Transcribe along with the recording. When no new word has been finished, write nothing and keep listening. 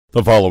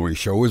The following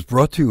show is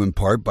brought to you in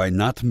part by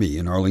Not Me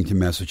in Arlington,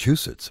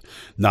 Massachusetts.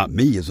 Not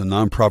Me is a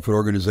nonprofit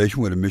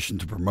organization with a mission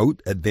to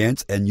promote,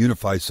 advance, and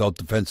unify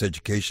self-defense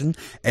education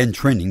and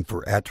training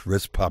for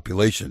at-risk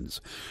populations.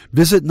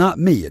 Visit Not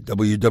Me at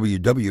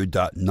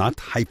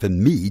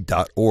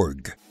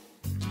www.not-me.org.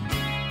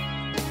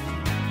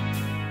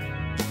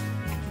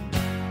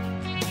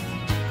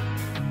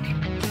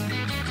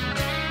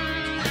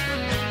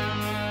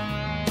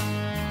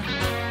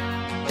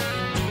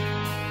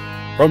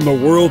 From the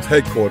world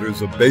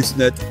headquarters of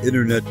Basenet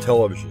Internet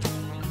Television,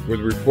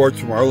 with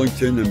reports from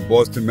Arlington and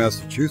Boston,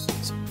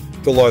 Massachusetts,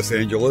 to Los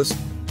Angeles,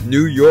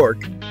 New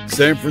York,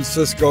 San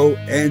Francisco,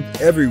 and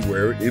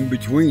everywhere in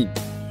between.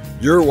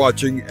 You're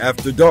watching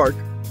After Dark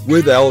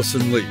with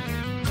Allison Lee.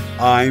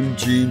 I'm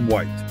Gene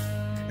White.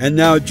 And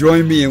now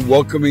join me in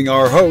welcoming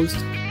our host,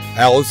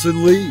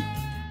 Allison Lee.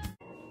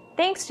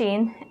 Thanks,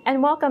 Gene,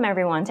 and welcome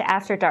everyone to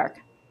After Dark.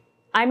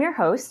 I'm your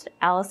host,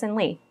 Allison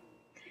Lee.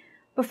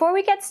 Before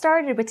we get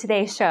started with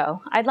today's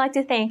show, I'd like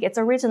to thank its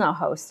original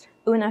host,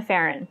 Una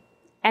Farron,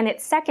 and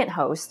its second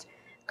host,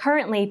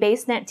 currently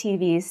Basenet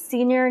TV's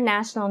Senior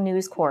National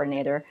News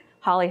Coordinator,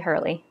 Holly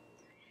Hurley.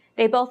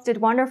 They both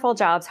did wonderful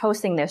jobs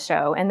hosting this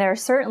show, and there are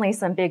certainly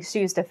some big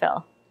shoes to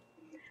fill.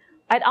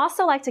 I'd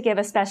also like to give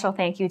a special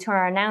thank you to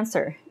our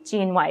announcer,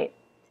 Gene White,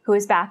 who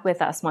is back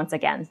with us once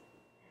again.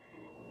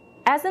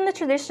 As in the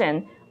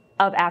tradition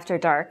of After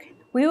Dark,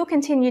 we will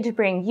continue to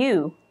bring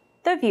you,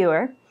 the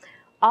viewer,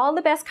 all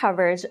the best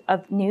coverage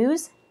of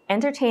news,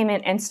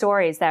 entertainment, and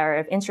stories that are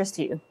of interest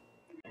to you.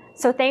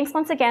 So thanks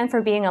once again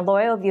for being a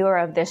loyal viewer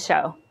of this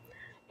show.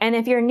 And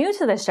if you're new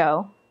to the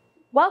show,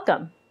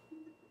 welcome.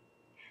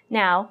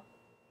 Now,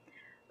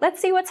 let's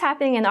see what's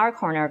happening in our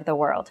corner of the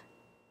world.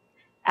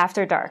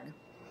 After Dark.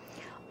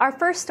 Our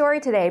first story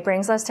today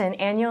brings us to an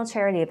annual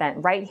charity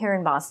event right here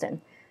in Boston.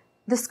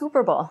 The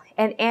Scooper Bowl,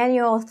 an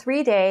annual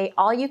 3-day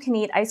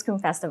all-you-can-eat ice cream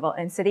festival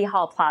in City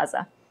Hall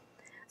Plaza.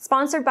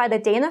 Sponsored by the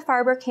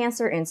Dana-Farber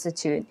Cancer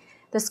Institute,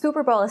 the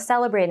Scooper Bowl is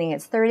celebrating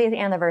its 30th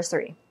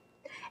anniversary.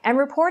 And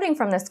reporting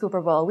from the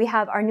Scooper Bowl, we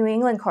have our New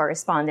England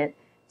correspondent,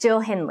 Jill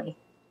Hindley.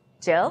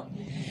 Jill?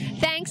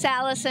 Thanks,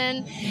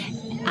 Allison.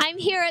 I'm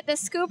here at the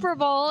Scooper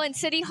Bowl in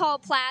City Hall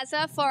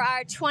Plaza for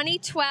our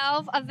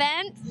 2012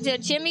 event, the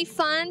Jimmy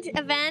Fund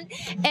event,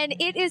 and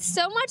it is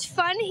so much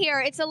fun here.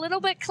 It's a little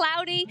bit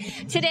cloudy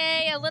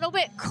today, a little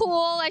bit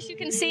cool. As you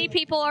can see,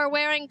 people are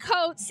wearing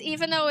coats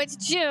even though it's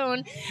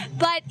June,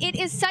 but it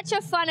is such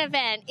a fun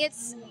event.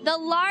 It's the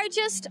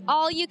largest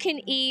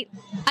all-you-can-eat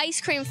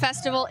ice cream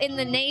festival in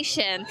the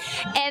nation,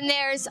 and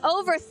there's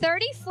over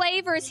 30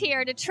 flavors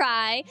here to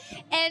try,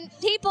 and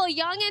people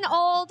young and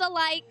old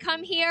alike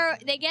come here.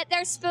 They get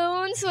their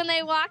spoons when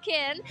they walk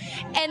in,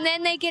 and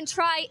then they can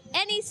try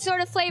any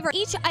sort of flavor.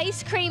 Each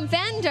ice cream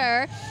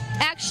vendor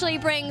actually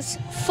brings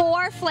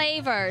 4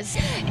 flavors.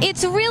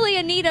 It's really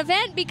a neat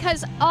event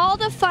because all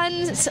the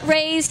funds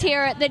raised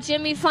here at the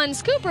Jimmy Fund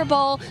Scooper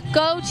Bowl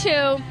go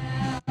to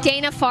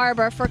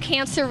Dana-Farber for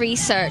cancer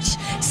research.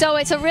 So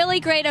it's a really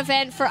great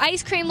event for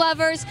ice cream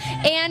lovers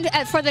and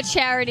for the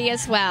charity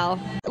as well.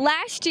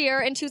 Last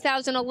year in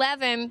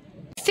 2011,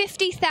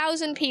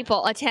 50,000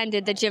 people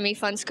attended the Jimmy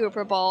Fund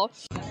Scooper Bowl.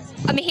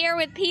 I'm here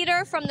with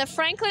Peter from the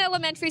Franklin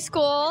Elementary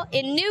School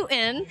in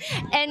Newton,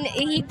 and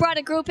he brought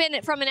a group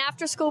in from an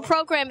after-school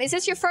program. Is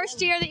this your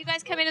first year that you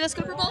guys come into the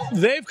Scooper Bowl?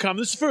 They've come.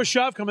 This is the first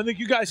year I've come. I think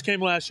you guys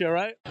came last year,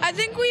 right? I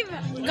think we've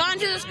gone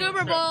to the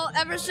Scooper Bowl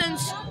ever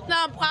since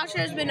the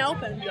Plowshare has been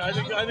open. Yeah, I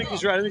think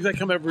he's right. I think they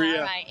come every year.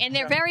 All right, and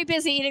they're very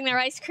busy eating their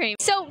ice cream.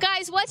 So,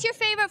 guys, what's your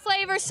favorite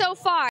flavor so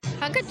far?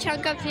 Hunka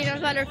Chunka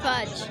Peanut Butter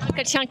Fudge.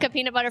 Hunka Chunka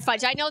Peanut Butter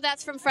Fudge. I know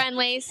that's from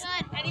Friendly's.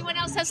 Anyone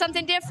else have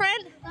something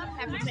different?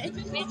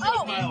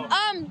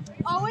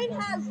 Owen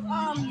has, it's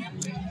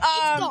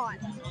gone.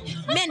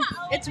 Mint.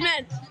 It's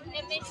mint.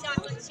 And mint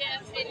chocolate chip.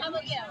 And how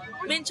about you?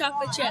 Mint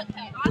chocolate chip.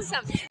 Okay,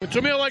 awesome. But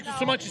to me, I like it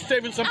so much, it's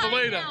saving some for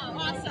later.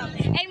 Awesome.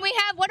 And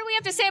what do we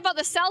have to say about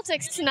the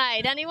Celtics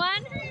tonight?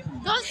 Anyone?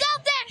 Go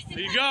Celtics! There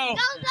you go.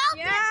 Go Celtics!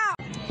 Yeah.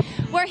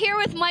 We're here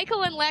with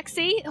Michael and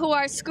Lexi, who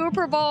are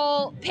Scooper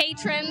Bowl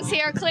patrons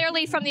here,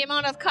 clearly from the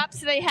amount of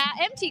cups they have,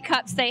 empty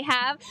cups they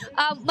have.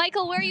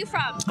 Michael, where are you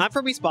from? I'm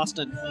from East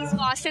Boston. East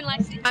Boston,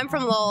 Lexi? I'm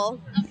from Lowell.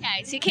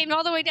 Okay, so you came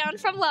all the way down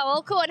from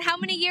Lowell. Cool. And how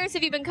many years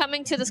have you been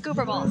coming to the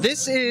Scooper Bowl?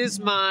 This is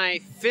my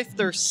 5th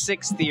or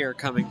 6th year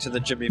coming to the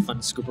Jimmy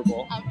Fund Scooper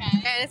Bowl. Okay.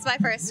 And it's my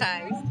first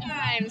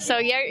time. So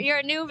you're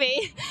a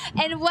newbie.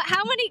 And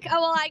how many,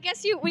 well, I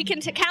guess we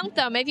can count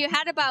them. Have you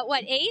had about,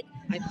 8?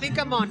 I think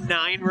I'm on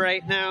 9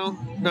 right now.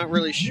 Not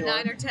really sure.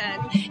 9 or 10.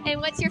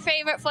 And what's your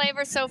favorite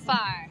flavor so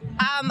far?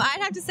 I'd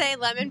have to say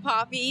lemon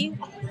poppy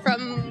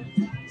from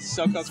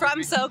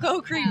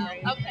SoCo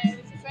Creamery. Okay,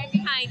 this is right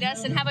behind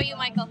us. And how about you,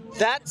 Michael?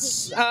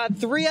 That's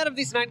 3 out of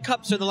these 9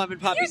 cups are the lemon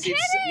poppy You're seeds.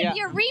 kidding? Yeah.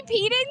 You're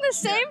repeating the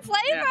same flavor.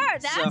 Yeah.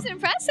 That's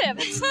impressive.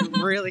 It's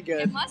really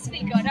good. It must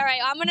be good. All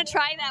right, I'm going to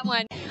try that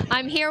one.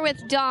 I'm here with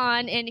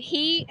Don, and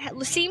he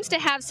seems to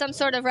have some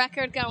sort of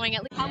record going.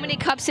 How many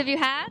cups have you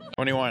had?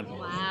 21.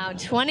 Wow,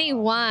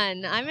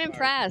 21. I'm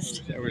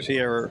impressed. I was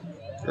here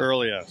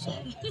earlier. So.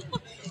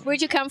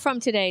 Where'd you come from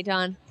today,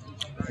 Don?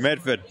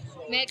 Medford.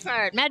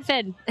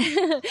 Medford.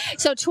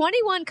 So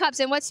 21 cups,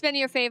 and what's been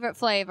your favorite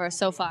flavor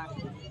so far?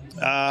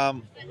 I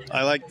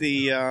like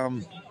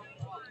the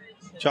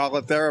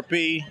chocolate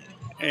therapy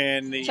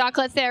and the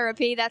chocolate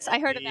therapy. I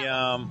heard of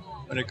that.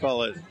 What do you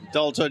call it?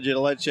 Dulce de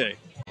leche.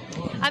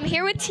 I'm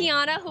here with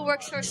Tiana, who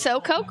works for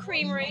SoCo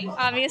Creamery,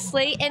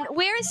 obviously. And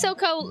where is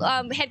SoCo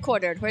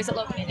headquartered? Where is it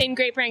located? In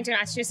Great Barrington,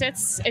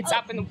 Massachusetts. It's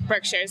up in the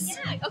Berkshires.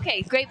 Yeah.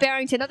 Okay, Great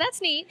Barrington. Oh,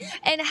 that's neat.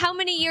 And how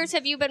many years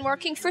have you been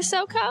working for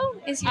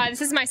SoCo? This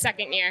is my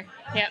second year.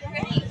 Yep.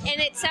 Great. And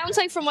it sounds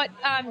like from what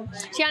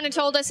Tiana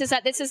told us is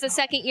that this is the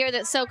second year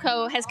that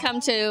SoCo has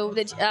come to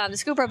the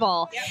Scooper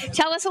Bowl. Yep.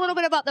 Tell us a little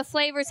bit about the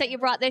flavors that you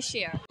brought this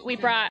year. We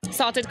brought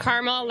salted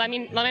caramel,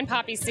 lemon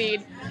poppy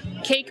seed,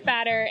 cake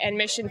batter, and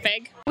mission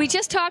fig. We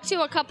just talked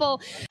to a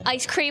couple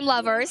ice cream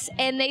lovers,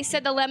 and they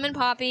said the lemon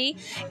poppy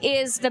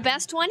is the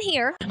best one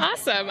here.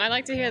 Awesome. I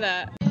like to hear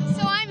that.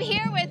 So I'm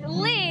here with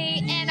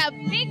Lee and a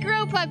big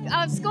group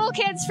of school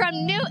kids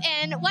from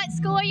Newton. What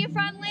school are you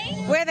from,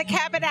 Lee? We're the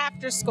Cabot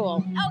After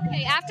School.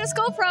 Okay, after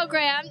school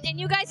program. And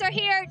you guys are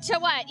here to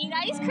what? Eat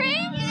ice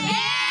cream? Yeah!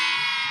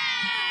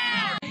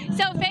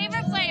 So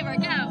favorite flavor,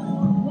 go.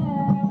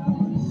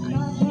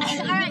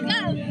 All right,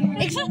 go.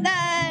 It's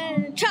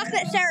the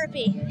chocolate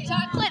therapy.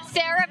 Chocolate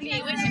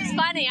therapy, which is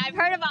funny. I've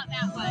heard about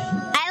that one.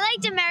 I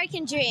liked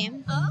American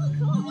Dream. Oh,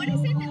 cool. What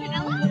is it? The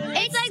vanilla?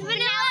 It's like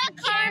vanilla,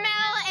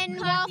 caramel, and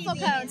waffle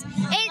cones.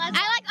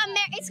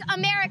 It's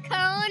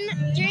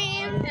Americone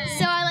Dream,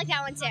 so I like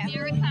that one too.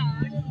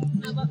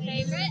 Americone. How about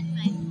favorite?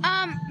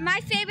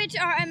 My favorites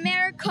are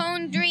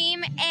Americone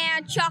Dream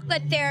and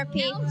Chocolate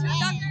Therapy.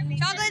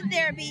 Chocolate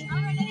Therapy. All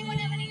right, anyone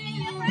have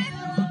anything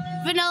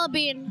different? Vanilla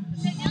Bean.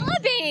 Vanilla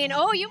bean.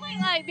 Oh, you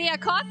might be a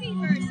coffee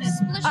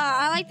person.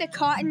 I like the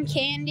cotton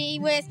candy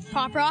with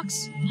Pop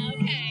Rocks.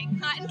 Okay,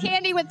 cotton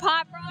candy with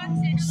Pop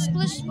Rocks.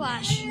 Splish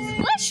Splash.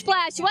 Splish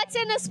Splash. What's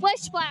in the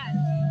Splish Splash?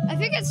 I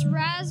think it's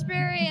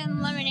raspberry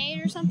and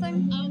lemonade or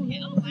something. Okay.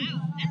 Oh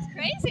wow, that's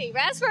crazy.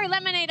 Raspberry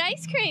lemonade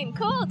ice cream.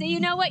 Cool. Do you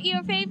know what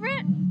your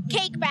favorite?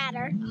 Cake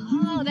batter.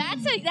 Oh,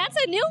 that's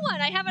a new one.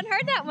 I haven't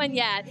heard that one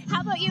yet.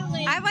 How about you,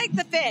 Lee? I like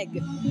the fig.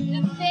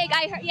 The fig.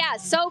 I heard. Yeah,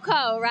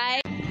 SoCo,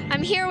 right?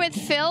 I'm here with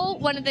Phil,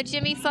 one of the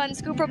Jimmy Fun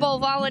Scooper Bowl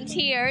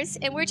volunteers.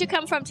 And where'd you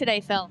come from today,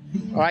 Phil?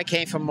 Oh, I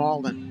came from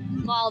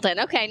Malden. Malden.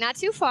 Okay, not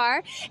too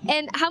far.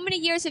 And how many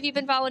years have you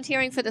been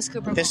volunteering for the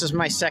Scooper Bowl? This is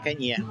my second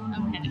year.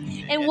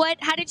 Okay. And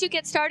how did you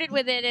get started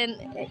with it in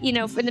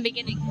the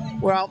beginning?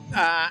 Well,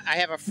 I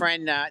have a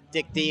friend,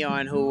 Dick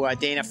Dion, who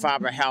Dana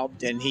Farber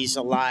helped, and he's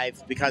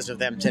alive because of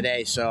them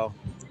today. So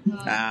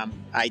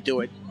I do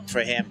it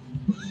for him.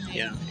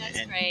 You know,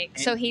 that's great.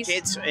 So he's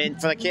kids, and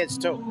for the kids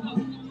too.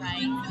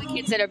 Right, for the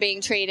kids that are being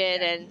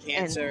treated and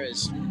cancer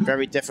is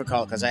very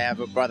difficult because I have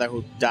a brother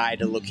who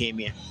died of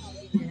leukemia.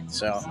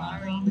 So,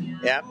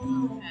 yep.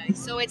 Okay.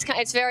 So it's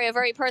a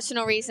very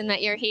personal reason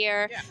that you're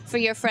here for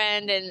your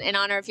friend and in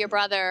honor of your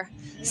brother.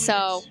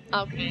 So,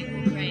 okay,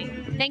 great.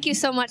 Thank you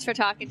so much for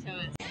talking to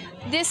us.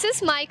 This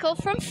is Michael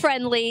from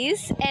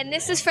Friendly's, and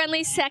this is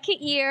Friendly's second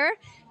year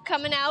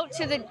coming out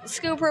to the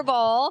Scooper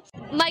Bowl.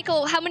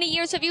 Michael, how many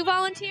years have you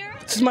volunteered?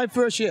 This is my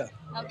first year.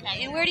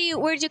 Okay, and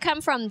where'd you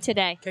come from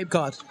today? Cape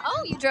Cod.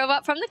 Oh, you drove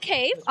up from the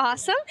Cape.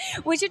 Awesome.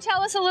 Would you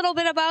tell us a little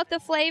bit about the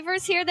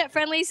flavors here that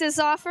Friendly's is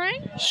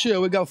offering? Sure,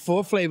 we got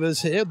 4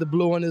 flavors here. The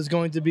blue one is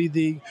going to be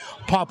the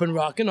Poppin'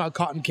 Rockin', our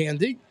cotton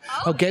candy.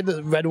 Oh. Okay,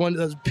 the red one,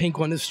 the pink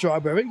one is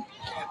strawberry.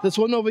 This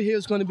one over here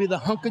is going to be the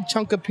Hunka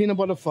Chunka Peanut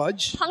Butter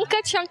Fudge.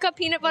 Hunka Chunka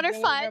Peanut Butter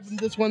Fudge.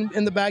 This one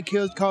in the back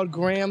here is called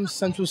Graham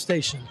Central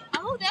Station.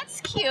 Oh, that's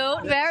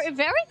cute. Very,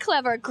 very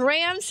clever.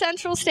 Graham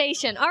Central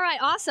Station. All right,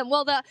 awesome.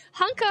 Well, the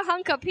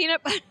Hunka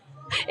Peanut Butter.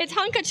 It's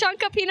Hunka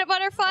Chunka Peanut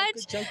Butter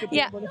Fudge.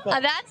 Peanut Butter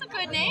Fudge. That's a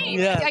good name.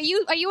 Yeah. Are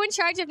you in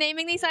charge of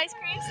naming these ice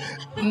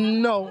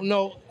creams?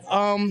 No.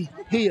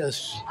 He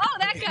is. Oh,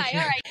 that guy.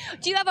 All right.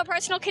 Do you have a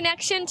personal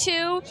connection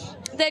to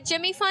the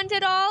Jimmy Fund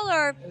at all,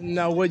 or?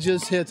 No, we're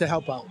just here to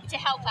help out. To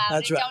help out.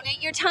 That's and right.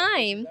 Donate your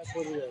time. That's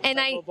what it is. And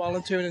we're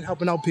volunteering and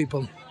helping out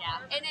people.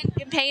 Yeah, and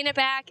then paying it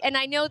back. And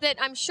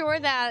I'm sure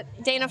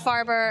that Dana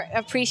Farber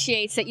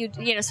appreciates that you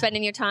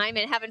spending your time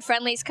and having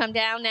Friendly's come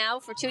down now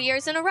for 2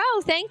 years in a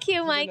row. Thank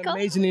you, Michael.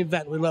 It's an amazing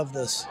event. We love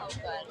this.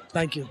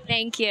 Thank you.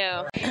 Thank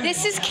you.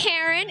 This is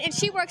Karen, and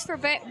she works for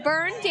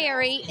Burn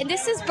Dairy, and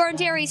this is Burn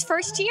Dairy's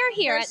first year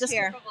here at the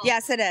Super Bowl.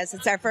 Yes, it is.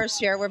 It's our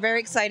first year. We're very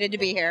excited to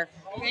be here.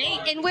 Great.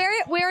 And where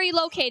are you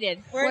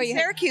located? We're in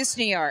Syracuse,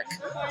 New York.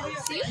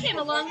 So you came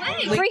a long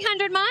way.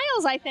 300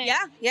 miles, I think.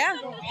 Yeah.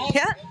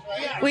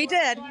 We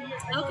did.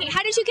 Okay.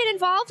 How did you get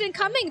involved in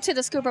coming to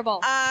the Scooper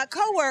Bowl? A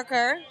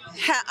coworker,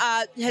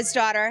 his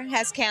daughter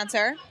has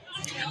cancer,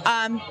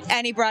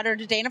 and he brought her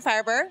to Dana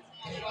Farber,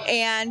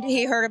 and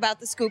he heard about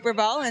the Scooper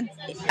Bowl, and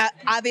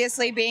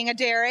obviously being a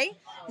dairy,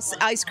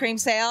 ice cream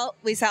sale,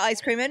 we sell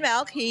ice cream and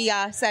milk. He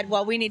said,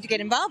 well, we need to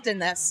get involved in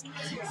this.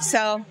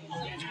 So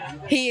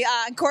he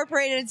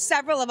incorporated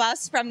several of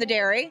us from the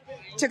dairy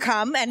to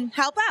come and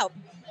help out.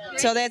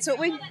 So that's what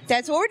we're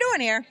doing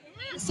here.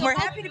 We're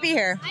happy to be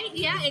here.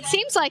 Yeah, it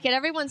seems like it.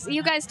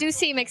 You guys do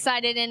seem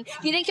excited. And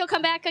do you think you'll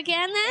come back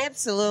again then?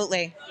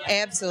 Absolutely.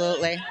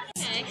 Absolutely.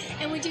 Okay.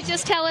 And would you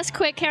just tell us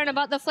quick, Karen,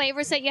 about the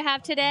flavors that you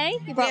have today?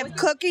 We have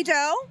cookie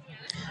dough,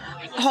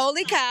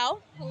 Holy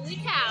Cow,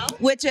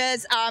 which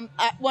is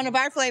one of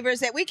our flavors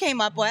that we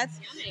came up with.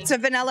 It's a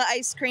vanilla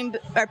ice cream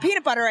or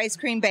peanut butter ice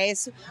cream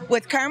base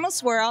with caramel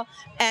swirl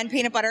and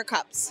peanut butter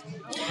cups.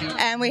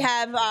 And we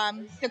have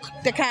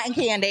the cotton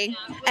candy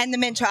and the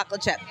mint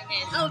chocolate chip.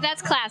 Oh,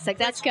 that's classic.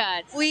 That's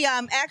good. We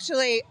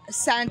actually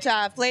sent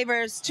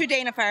flavors to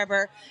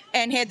Dana-Farber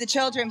and had the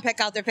children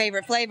pick out their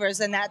favorite flavors,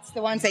 and that's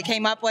the ones they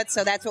came up with,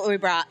 so that's what we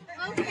brought.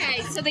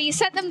 Okay, so that you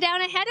set them down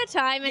ahead of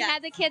time and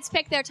had the kids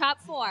pick their top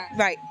 4.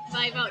 Right.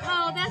 By vote.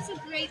 Oh, that's a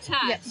great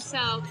touch. Yes.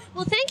 So,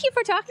 well, thank you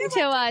for talking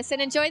to us,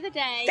 and enjoy the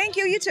day. Thank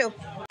you. You too.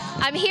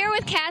 I'm here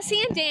with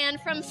Cassie and Dan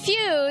from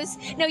Fuse.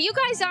 Now, you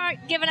guys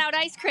aren't giving out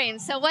ice cream,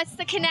 so what's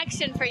the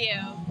connection for you?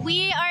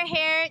 We are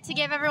here to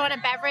give everyone a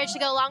beverage to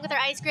go along with our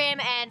ice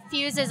cream, and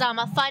Fuse is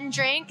a fun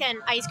drink, and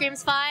ice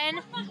cream's fun.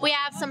 We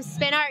have some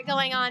spin art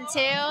going on,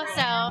 too,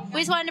 so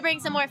we just wanted to bring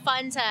some more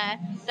fun to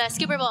the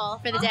Scooper Bowl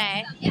for the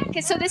day.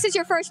 Okay, so this is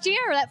your first year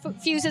that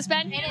Fuse has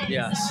been?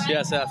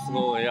 Yes,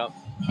 absolutely, yep.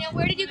 Now,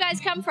 where did you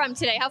guys come from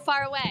today? How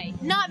far away?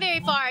 Not very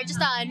far, just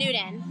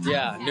Newton.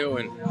 Yeah,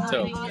 Newton,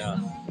 too, yeah.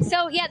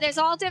 So yeah, there's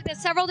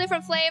several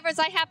different flavors.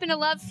 I happen to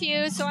love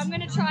Fuse, so I'm going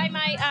to try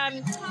my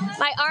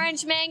my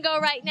orange mango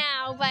right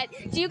now. But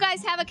do you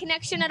guys have a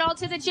connection at all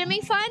to the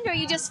Jimmy Fund, or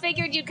you just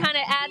figured you'd kind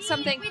of add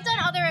something? We've done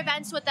other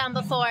events with them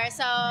before,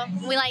 so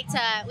we like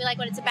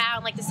what it's about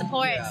and like the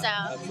support. Yeah, so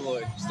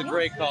absolutely, it's a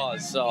great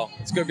cause. So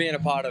it's good being a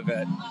part of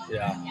it.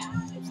 Yeah.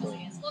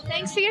 Absolutely. Well,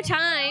 thanks for your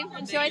time.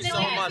 Enjoy the Thank you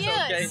so much.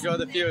 Okay, enjoy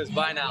the Fuse.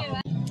 Bye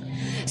now.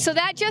 So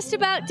that just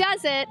about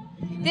does it.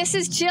 This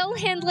is Jill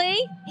Hindley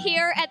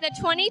here at the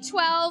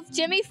 2012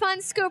 Jimmy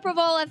Fund Scooper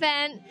Bowl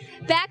event.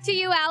 Back to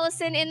you,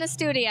 Allison, in the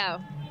studio.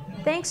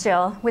 Thanks,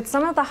 Jill. With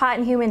some of the hot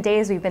and humid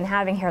days we've been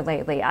having here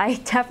lately, I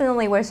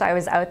definitely wish I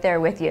was out there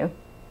with you.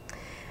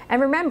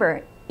 And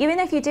remember, even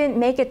if you didn't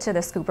make it to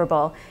the Scooper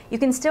Bowl, you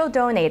can still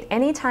donate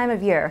any time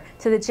of year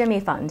to the Jimmy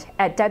Fund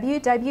at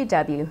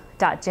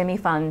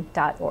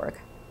www.jimmyfund.org.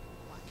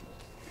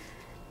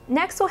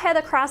 Next, we'll head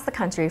across the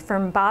country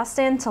from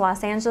Boston to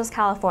Los Angeles,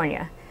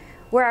 California,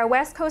 where our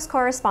West Coast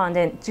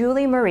correspondent,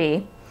 Julie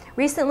Marie,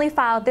 recently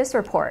filed this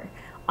report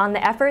on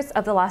the efforts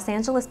of the Los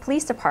Angeles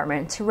Police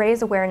Department to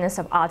raise awareness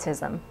of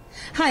autism.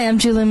 Hi, I'm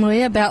Julie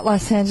Marie about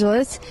Los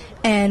Angeles,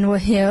 and we're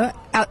here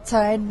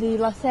outside the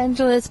Los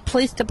Angeles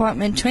Police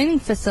Department training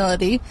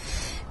facility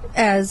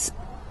as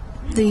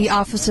the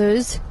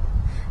officers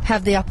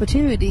have the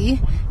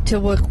opportunity to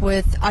work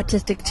with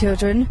autistic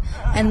children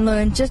and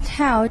learn just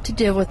how to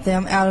deal with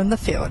them out in the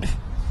field.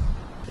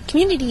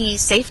 Community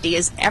safety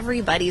is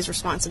everybody's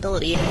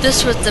responsibility.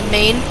 This was the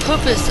main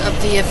purpose of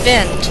the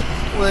event,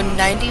 where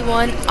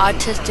 91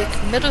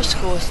 autistic middle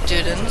school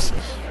students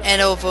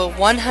and over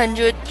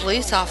 100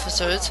 police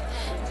officers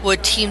were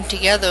teamed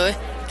together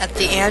at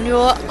the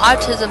annual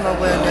Autism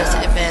Awareness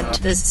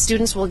event. The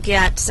students will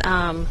get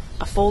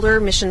a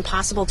folder, Mission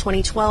Possible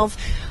 2012.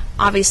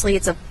 Obviously,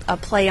 it's a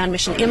play on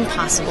Mission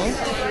Impossible,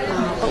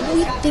 but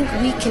we think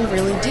we can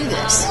really do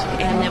this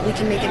and that we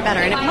can make it better.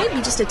 And it might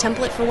be just a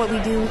template for what we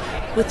do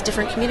with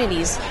different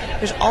communities.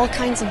 There's all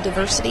kinds of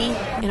diversity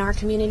in our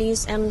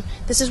communities, and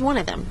this is one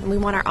of them. And we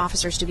want our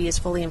officers to be as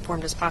fully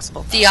informed as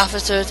possible. The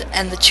officers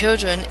and the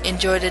children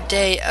enjoyed a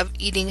day of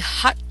eating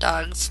hot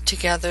dogs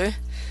together,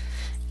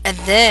 and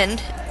then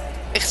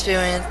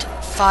experienced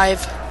 5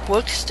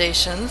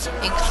 workstations,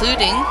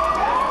 including,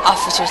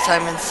 Officer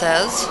Simon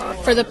says,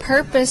 for the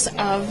purpose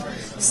of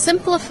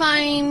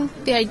simplifying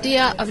the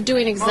idea of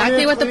doing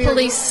exactly what the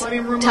police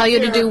tell you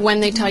to do when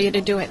they tell you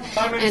to do it.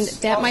 And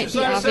that might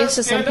be obvious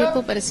to some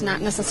people, but it's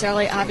not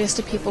necessarily obvious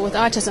to people with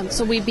autism.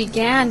 So we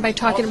began by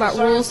talking about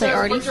rules they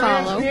already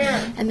follow,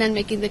 and then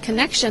making the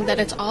connection that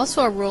it's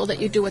also a rule that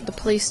you do what the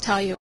police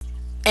tell you.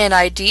 An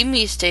ID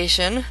Me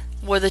station,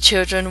 where the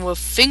children were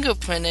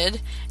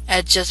fingerprinted,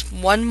 as just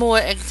one more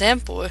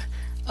example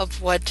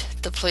of what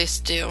the police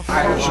do.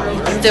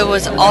 There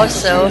was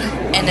also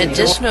an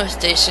additional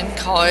station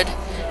called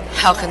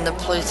How Can the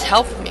Police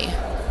Help Me?,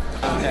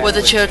 where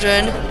the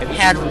children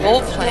had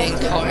role-playing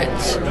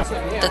cards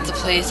that the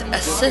police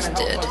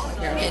assisted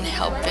in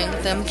helping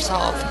them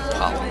solve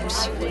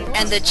problems.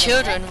 And the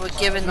children were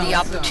given the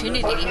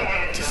opportunity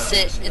to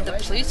sit in the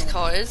police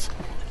cars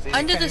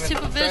under the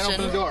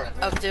supervision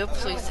of their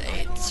police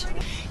aides.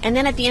 And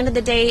then at the end of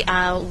the day,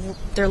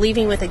 they're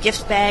leaving with a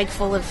gift bag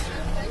full of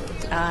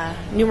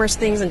numerous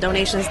things and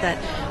donations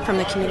from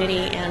the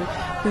community, and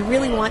we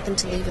really want them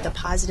to leave with a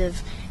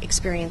positive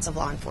experience of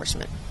law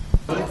enforcement.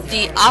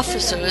 The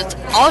officers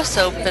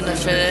also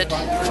benefited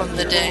from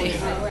the day.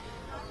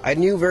 I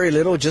knew very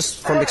little just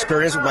from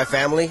experience with my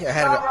family. I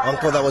had an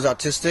uncle that was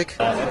autistic.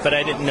 But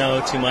I didn't know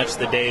too much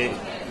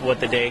what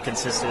the day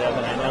consisted of,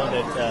 and I know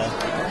that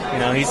You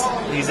know,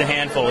 he's a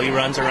handful. He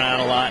runs around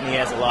a lot, and he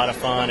has a lot of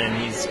fun, and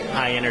he's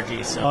high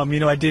energy. So. You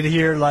know, I did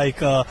hear like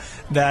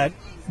that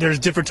there's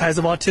different types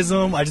of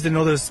autism. I just didn't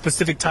know there's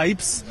specific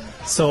types.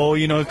 So,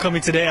 you know,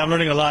 coming today, I'm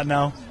learning a lot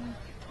now.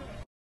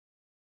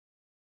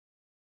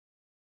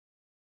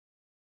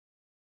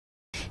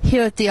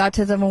 Here at the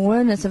Autism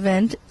Awareness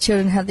event,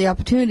 children had the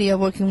opportunity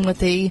of working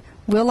with a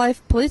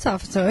real-life police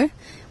officer,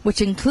 which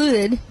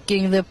included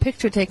getting their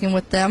picture taken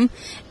with them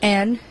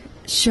and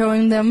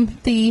showing them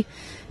the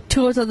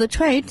tours of the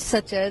trade,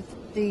 such as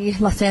the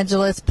Los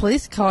Angeles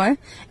police car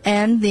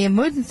and the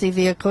emergency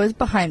vehicles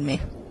behind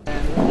me.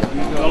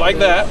 Go like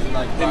that,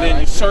 and then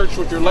you search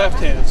with your left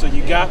hand. So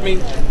you got me,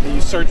 and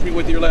you search me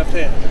with your left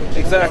hand.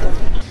 Exactly.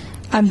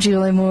 I'm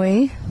Julie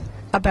Marie,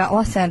 about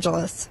Los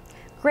Angeles.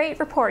 Great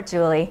report,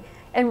 Julie.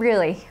 And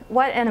really,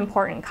 what an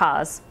important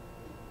cause.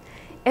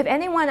 If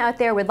anyone out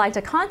there would like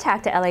to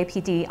contact the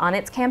LAPD on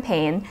its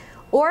campaign,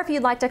 or if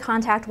you'd like to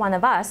contact one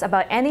of us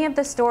about any of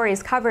the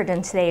stories covered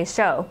in today's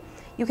show,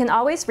 you can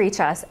always reach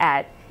us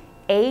at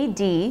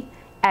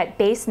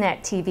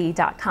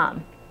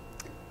ad@basenettv.com.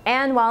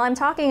 And while I'm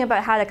talking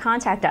about how to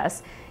contact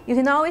us, you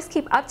can always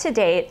keep up to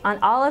date on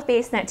all of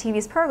Basenet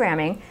TV's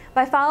programming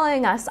by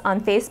following us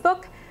on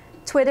Facebook,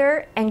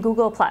 Twitter, and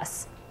Google+.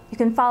 You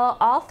can follow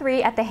all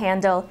three at the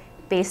handle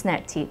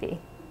Basenet TV.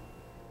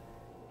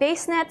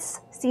 Basenet's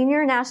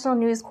Senior National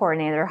News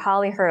Coordinator,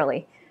 Holly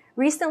Hurley,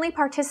 recently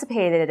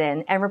participated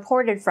in and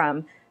reported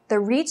from the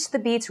Reach the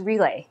Beach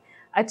Relay,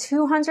 a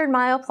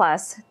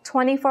 200-mile-plus,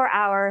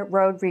 24-hour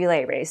road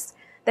relay race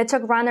that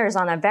took runners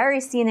on a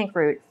very scenic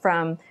route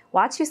from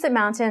Wachusett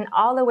Mountain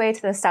all the way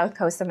to the south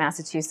coast of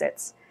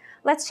Massachusetts.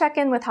 Let's check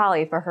in with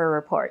Holly for her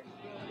report.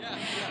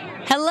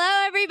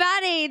 Hello,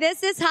 everybody.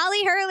 This is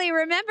Holly Hurley.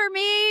 Remember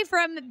me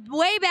from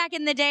way back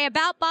in the day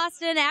about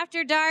Boston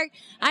After Dark.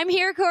 I'm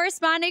here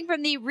corresponding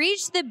from the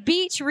Reach the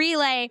Beach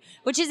Relay,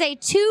 which is a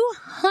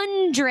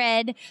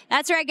 200,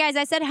 that's right, guys,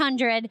 I said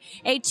 100,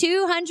 a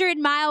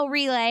 200-mile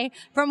relay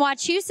from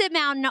Wachusett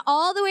Mountain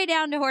all the way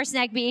down to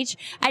Horseneck Beach.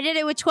 I did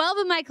it with 12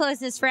 of my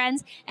closest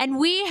friends, and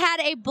we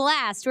had a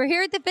blast. We're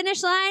here at the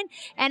finish line,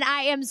 and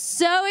I am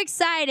so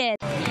excited.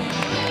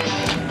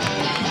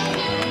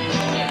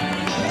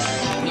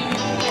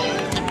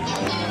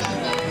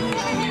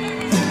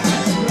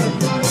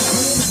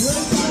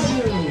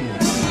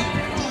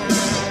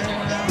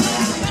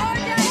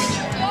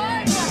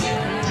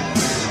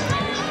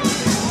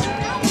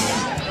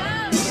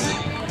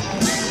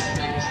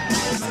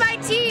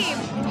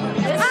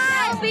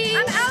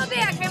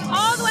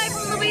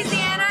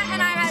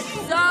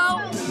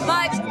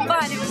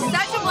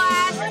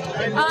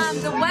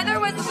 The weather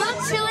was a little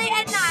chilly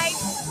at night,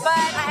 but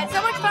I had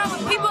so much fun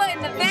with people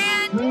in the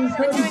van and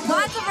doing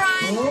lots of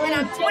runs, and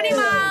I'm 20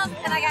 miles,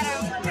 and I got to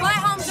fly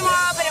home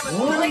tomorrow, but it was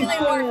completely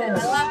worth it.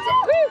 I loved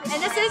it.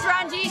 And this is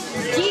Ranjit.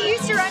 He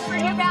used to run for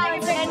New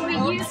Balance, and we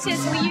used his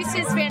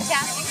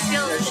fantastic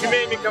skills. She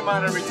made me come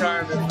out of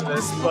retirement for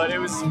this, but it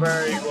was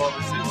very well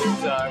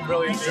received. I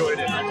really enjoyed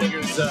it. I think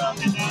it was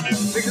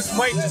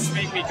might just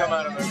make me come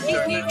out of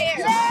retirement. He's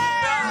here.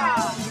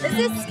 Yeah. This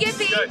is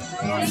Skippy.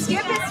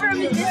 Skip is from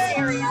this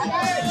area,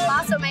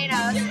 Los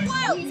Omenos.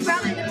 He's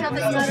probably the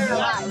toughest runner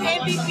alive.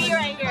 MVP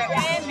right here.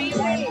 MVP.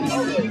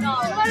 Come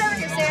on over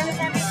here, Sam. This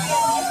MVP.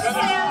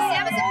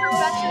 Sam is a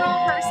professional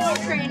personal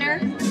trainer,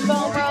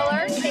 foam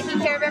roller, taking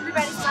care of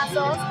everybody's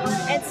muscles.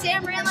 And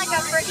Sam ran like a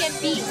freaking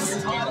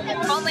beast.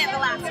 Only at the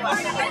last one.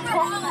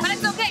 But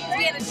it's okay because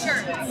we had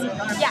insurance.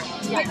 Yeah.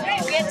 We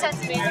had tons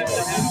of insurance.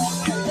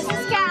 This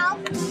is Cal.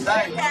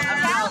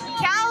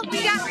 Cal, we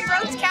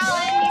roped Cal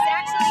in. He's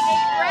actually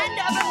a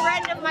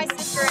friend of my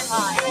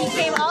sister-in-law. He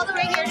came all the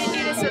way here to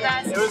do this with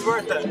us. It was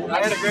worth it.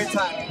 I had a great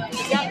time.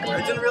 Yep.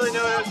 I didn't really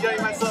know what I was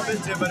getting myself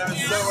into, but it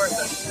was so worth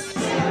it.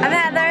 I'm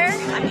Heather.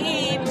 I'm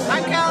Eve.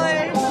 I'm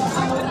Kelly.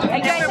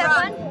 You guys have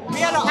fun? We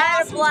had a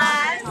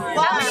blast.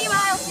 How many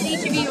miles did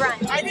each of you run?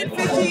 I did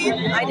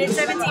 15. I did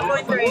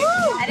 17.3.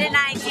 I did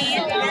 19.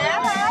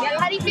 Yeah.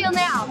 How do you feel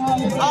now?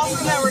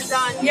 Awesome that we're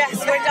done. Yes,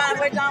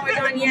 we're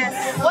done,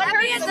 yes. What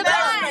hurts the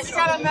most?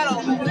 Got a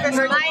medal.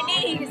 My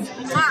knees.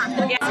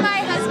 Yeah. My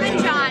husband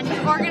John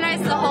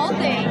organized the whole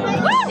thing.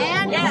 Woo!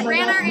 And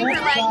ran our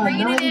anchor leg,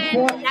 bringing it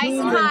in nice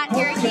and hot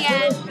here at the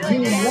end.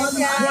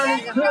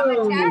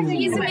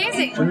 He's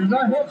amazing.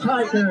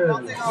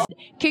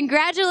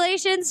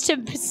 Congratulations to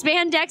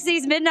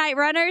Spandexy's Midnight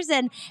Runners,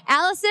 and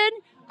Allison,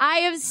 I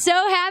am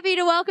so happy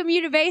to welcome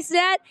you to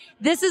Basenet.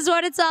 This is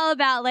what it's all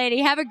about,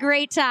 lady. Have a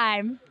great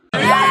time.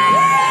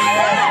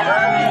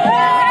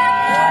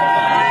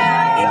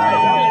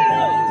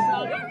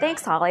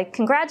 Thanks, Holly.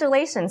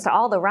 Congratulations to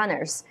all the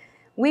runners.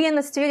 We in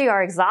the studio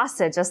are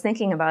exhausted just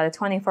thinking about a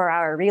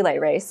 24-hour relay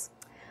race.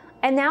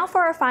 And now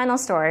for our final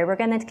story, we're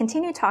going to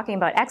continue talking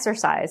about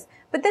exercise,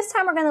 but this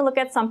time we're going to look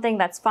at something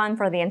that's fun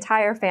for the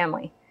entire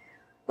family.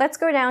 Let's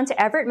go down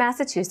to Everett,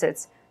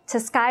 Massachusetts,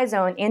 to Sky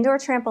Zone Indoor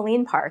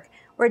Trampoline Park,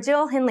 where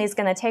Jill Hindley is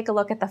going to take a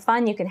look at the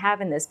fun you can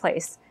have in this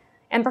place,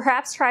 and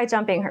perhaps try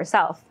jumping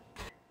herself.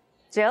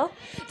 Jill?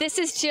 This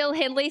is Jill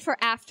Hindley for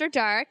After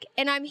Dark,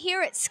 and I'm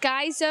here at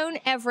Sky Zone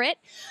Everett.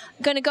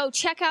 Going to go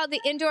check out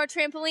the indoor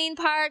trampoline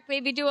park,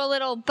 maybe do a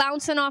little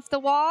bouncing off the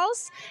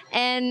walls,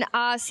 and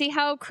see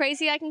how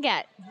crazy I can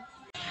get.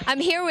 I'm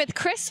here with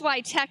Chris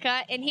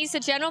Witeka, and he's the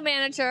general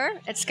manager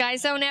at Sky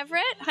Zone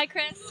Everett. Hi,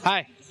 Chris.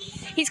 Hi.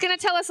 He's going to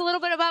tell us a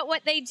little bit about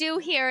what they do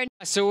here.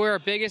 So our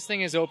biggest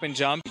thing is open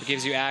jump. It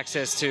gives you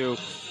access to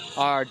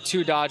our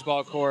 2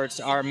 dodgeball courts,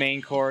 our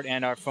main court,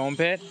 and our foam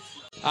pit.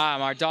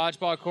 Our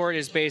dodgeball court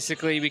is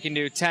basically, we can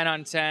do 10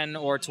 on 10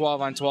 or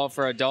 12 on 12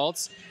 for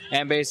adults,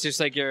 and basically just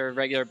like your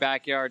regular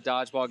backyard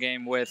dodgeball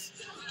game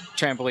with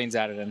trampolines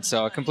added in,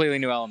 so a completely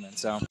new element.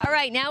 So. All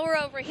right, now we're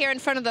over here in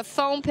front of the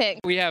foam pit.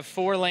 We have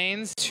 4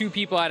 lanes, 2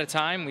 people at a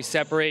time. We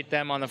separate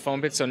them on the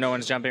foam pit so no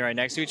one's jumping right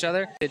next to each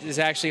other. It is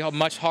actually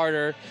much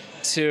harder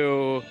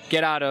to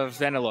get out of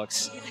than it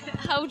looks.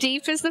 How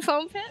deep is the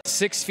foam pit?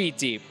 6 feet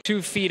deep,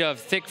 2 feet of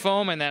thick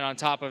foam, and then on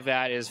top of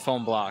that is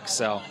foam blocks.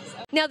 So.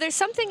 Now, there's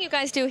something you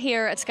guys do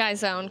here at Sky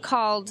Zone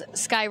called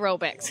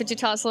Skyrobics. Could you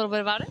tell us a little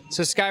bit about it?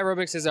 So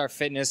Skyrobics is our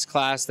fitness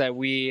class that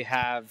we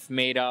have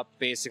made up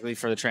basically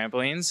for the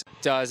trampolines.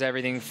 Does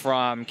everything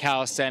from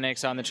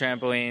calisthenics on the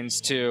trampolines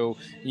to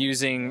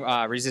using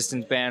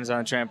resistance bands on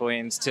the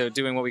trampolines to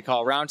doing what we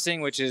call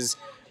rouncing, which is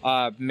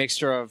a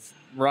mixture of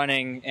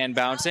running and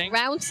bouncing.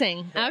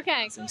 Rouncing,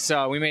 okay.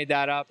 So we made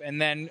that up.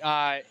 And then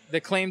the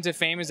claim to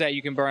fame is that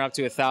you can burn up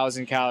to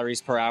 1,000 calories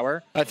per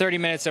hour. 30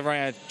 minutes of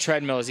running a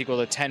treadmill is equal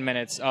to 10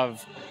 minutes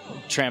of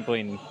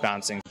trampoline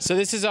bouncing. So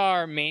this is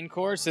our main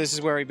course. This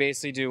is where we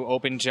basically do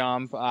open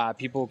jump.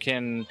 People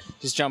can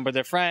just jump with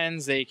their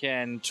friends. They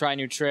can try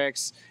new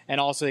tricks. And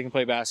also they can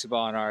play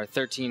basketball on our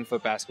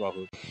 13-foot basketball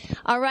hoop.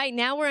 All right,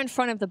 now we're in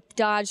front of the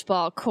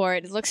dodgeball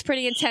court. It looks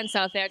pretty intense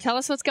out there. Tell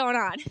us what's going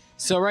on.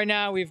 So right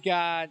now we've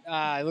got,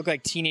 it look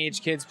like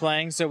teenage kids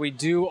playing. So we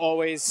do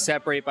always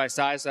separate by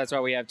size. So that's why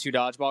we have 2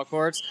 dodgeball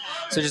courts.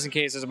 So just in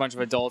case there's a bunch of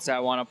adults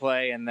that want to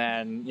play and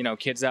then, you know,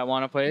 kids that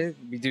want to play,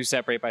 we do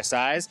separate by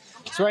size.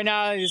 So right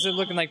now these are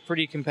looking like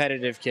pretty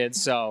competitive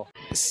kids. So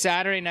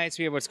Saturday nights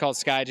we have what's called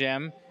Sky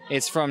Jam.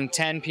 It's from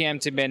 10 p.m.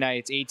 to midnight.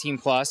 It's 18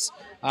 plus.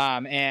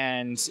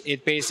 And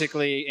it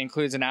basically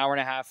includes an hour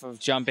and a half of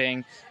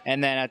jumping.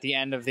 And then at the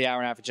end of the hour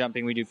and a half of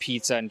jumping, we do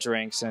pizza and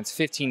drinks. And it's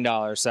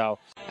 $15. So,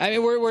 I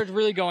mean, we're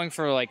really going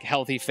for like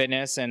healthy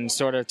fitness and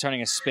sort of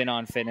turning a spin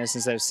on fitness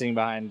instead of sitting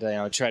behind, you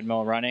know, a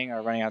treadmill running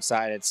or running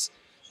outside. It's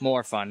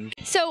more fun.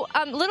 So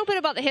a little bit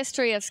about the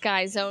history of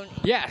Sky Zone.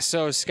 Yeah,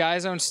 so Sky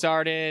Zone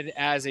started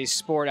as a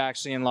sport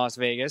actually in Las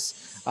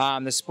Vegas.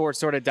 The sport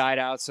sort of died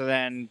out, so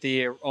then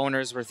the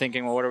owners were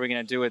thinking, well, what are we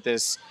going to do with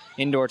this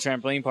indoor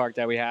trampoline park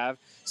that we have?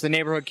 So the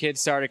neighborhood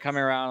kids started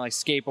coming around, like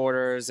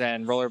skateboarders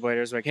and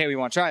rollerbladers, like, hey, we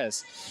want to try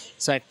this.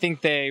 So I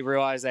think they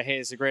realized that, hey,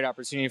 it's a great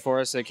opportunity for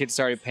us, so the kids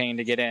started paying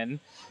to get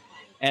in.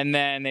 And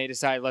then they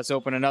decided, let's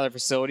open another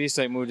facility,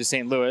 so they moved to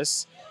St.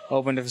 Louis,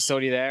 opened a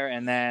facility there,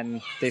 and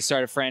then they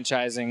started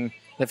franchising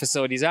the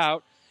facilities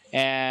out.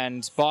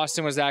 And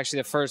Boston was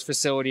actually the first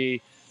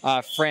facility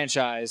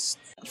franchise.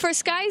 For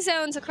Sky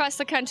Zones across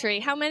the country,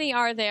 how many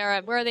are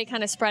there? Where are they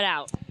kind of spread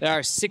out? There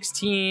are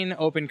 16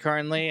 open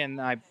currently,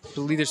 and I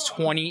believe there's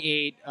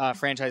 28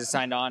 franchises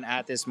signed on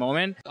at this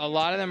moment. A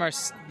lot of them are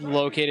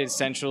located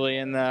centrally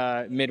in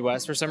the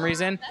Midwest for some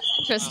reason.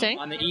 Interesting.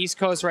 On the East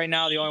Coast right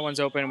now, the only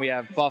ones open, we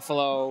have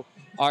Buffalo,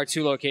 our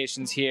 2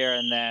 locations here,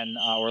 and then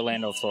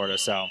Orlando, Florida.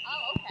 So. Oh,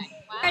 okay.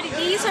 Wow.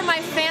 These are my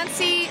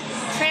fancy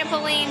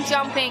trampoline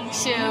jumping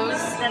shoes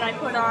that I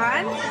put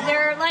on.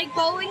 They're like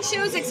bowling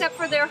shoes except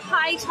for they're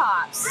high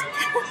tops.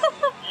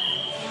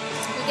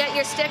 You get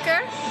your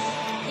sticker.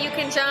 You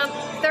can jump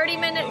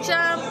 30-minute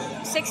jump,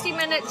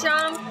 60-minute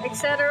jump,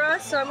 etc.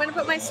 So I'm going to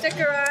put my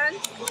sticker on.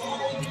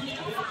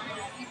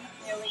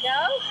 Here we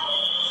go.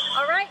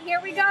 All right, here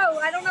we go.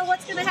 I don't know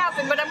what's going to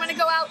happen, but I'm going to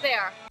go out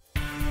there.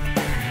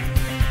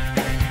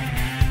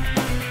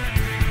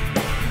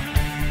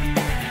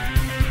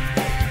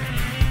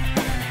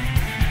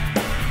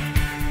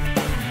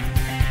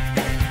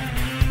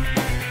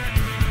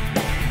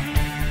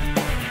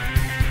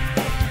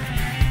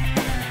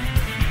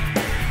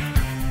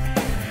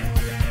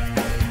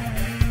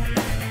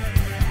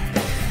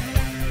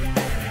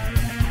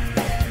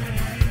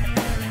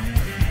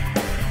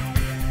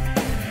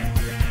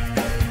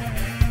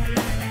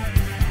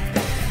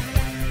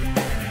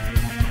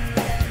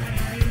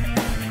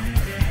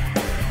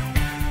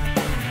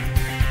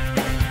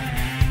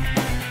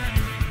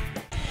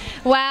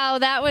 Wow,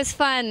 that was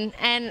fun,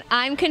 and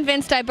I'm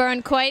convinced I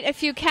burned quite a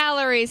few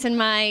calories in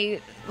my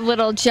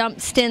little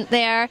jump stint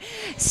there.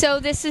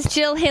 So this is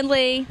Jill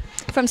Hindley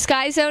from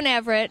Sky Zone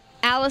Everett.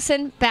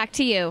 Allison, back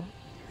to you.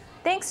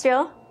 Thanks,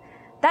 Jill.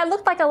 That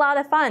looked like a lot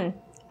of fun.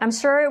 I'm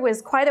sure it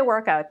was quite a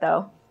workout,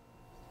 though.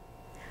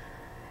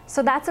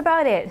 So that's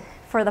about it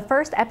for the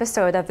first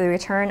episode of the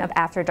Return of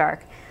After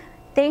Dark.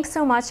 Thanks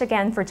so much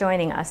again for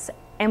joining us,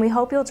 and we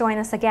hope you'll join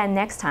us again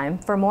next time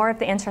for more of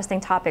the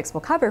interesting topics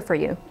we'll cover for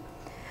you.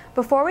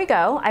 Before we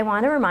go, I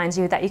want to remind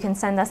you that you can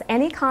send us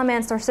any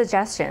comments or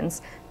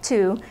suggestions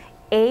to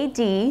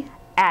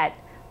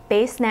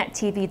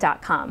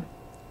ad@basenettv.com.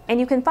 And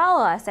you can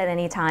follow us at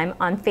any time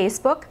on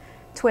Facebook,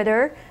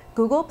 Twitter,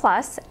 Google+,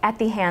 at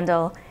the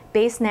handle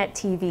Basenet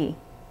TV.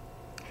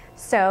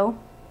 So,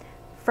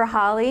 for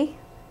Holly,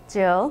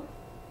 Jill,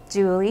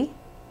 Julie,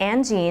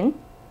 and Jean,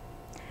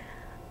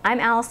 I'm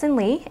Allison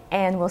Lee,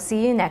 and we'll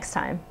see you next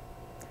time,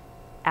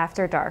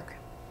 After Dark.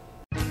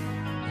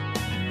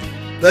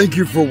 Thank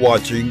you for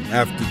watching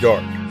After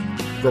Dark.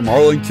 From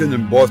Arlington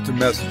and Boston,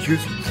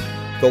 Massachusetts,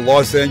 to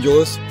Los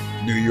Angeles,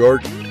 New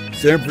York,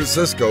 San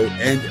Francisco,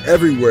 and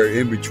everywhere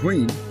in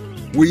between,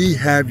 we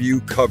have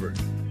you covered.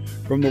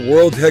 From the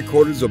world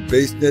headquarters of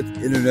Basenet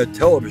Internet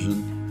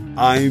Television,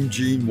 I'm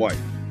Gene White.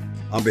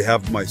 On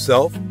behalf of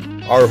myself,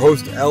 our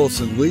host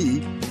Allison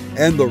Lee,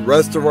 and the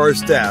rest of our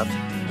staff,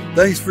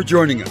 thanks for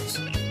joining us,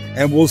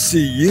 and we'll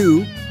see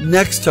you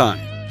next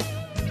time.